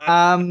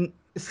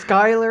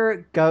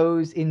 Skylar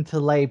goes into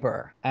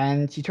labor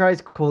and she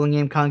tries calling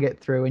him, can't get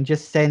through, and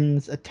just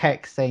sends a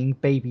text saying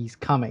baby's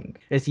coming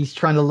as he's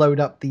trying to load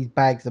up these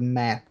bags of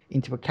meth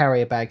into a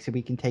carrier bag so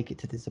we can take it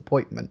to this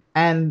appointment.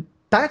 And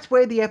that's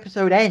where the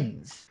episode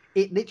ends.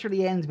 It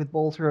literally ends with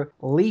Walter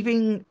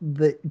leaving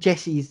the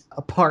Jesse's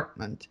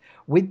apartment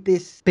with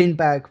this bin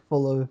bag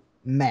full of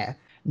meth,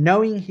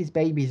 knowing his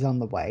baby's on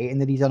the way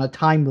and that he's on a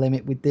time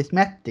limit with this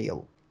meth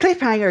deal.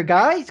 Cliffhanger,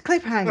 guys!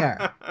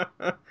 Cliffhanger!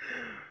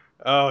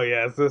 Oh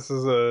yes, this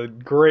is a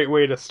great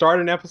way to start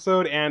an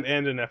episode and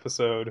end an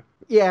episode.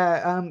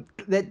 Yeah,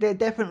 they're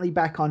definitely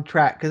back on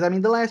track because I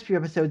mean the last few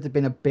episodes have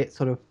been a bit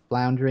sort of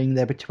floundering.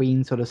 They're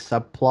between sort of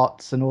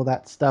subplots and all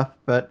that stuff,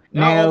 but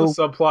Now all the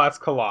now, subplots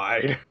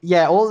collide.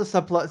 yeah, all the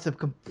subplots have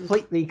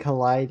completely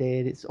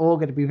collided. It's all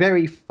going to be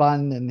very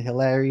fun and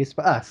hilarious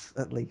for us,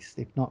 at least,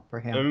 if not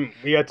for him.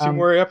 We got two Um,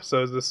 more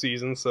episodes this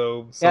season,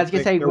 so yeah, I was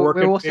gonna something say they're we're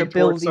working also big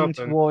towards building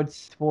something.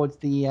 towards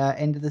the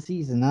end of the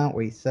season, aren't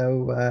we?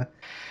 So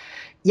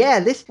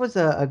yeah, this was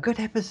a good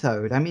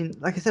episode. I mean,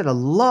 like I said, a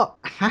lot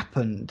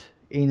happened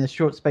in a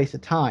short space of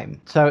time.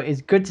 So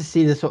it's good to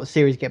see the sort of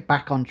series get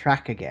back on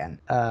track again,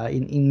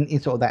 in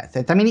sort of that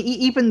sense. I mean,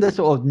 even the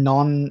sort of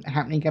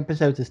non-happening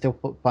episodes are still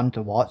fun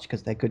to watch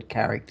because they're good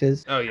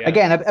characters. Oh yeah,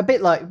 Again, a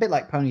bit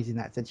like Ponies in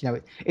that sense. You know,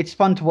 it's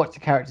fun to watch the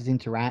characters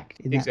interact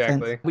in that sense,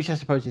 exactly. which I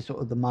suppose is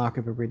sort of the mark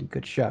of a really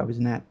good show,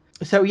 isn't it?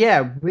 So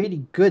yeah,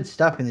 really good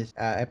stuff in this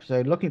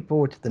episode. Looking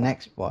forward to the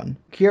next one.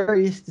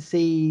 Curious to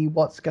see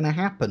what's going to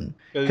happen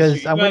Because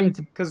because you I'm got willing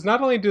to. because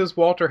not only does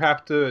Walter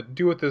have to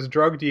do with this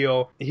drug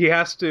deal, he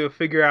has to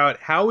figure out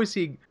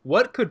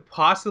what could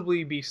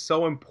possibly be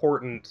so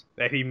important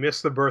that he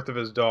missed the birth of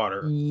his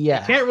daughter. He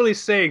Yeah, can't really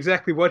say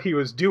exactly what he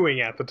was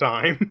doing at the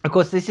time. of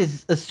course, this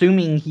is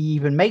assuming he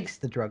even makes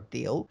the drug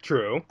deal,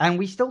 True. and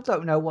we still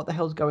don't know what the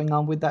hell's going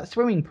on with that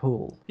swimming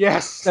pool.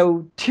 Yes.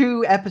 So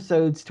 2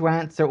 episodes to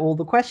answer all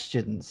the questions.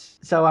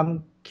 So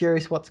I'm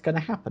curious what's going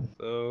to happen.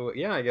 So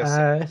yeah, I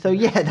guess So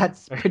yeah,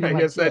 that's pretty I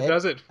guess much that it.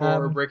 does it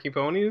for Breaking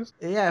Ponies.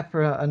 Yeah,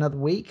 for another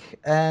week,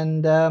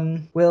 and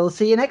we'll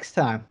see you next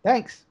time.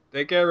 Thanks.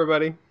 Take care,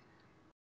 everybody.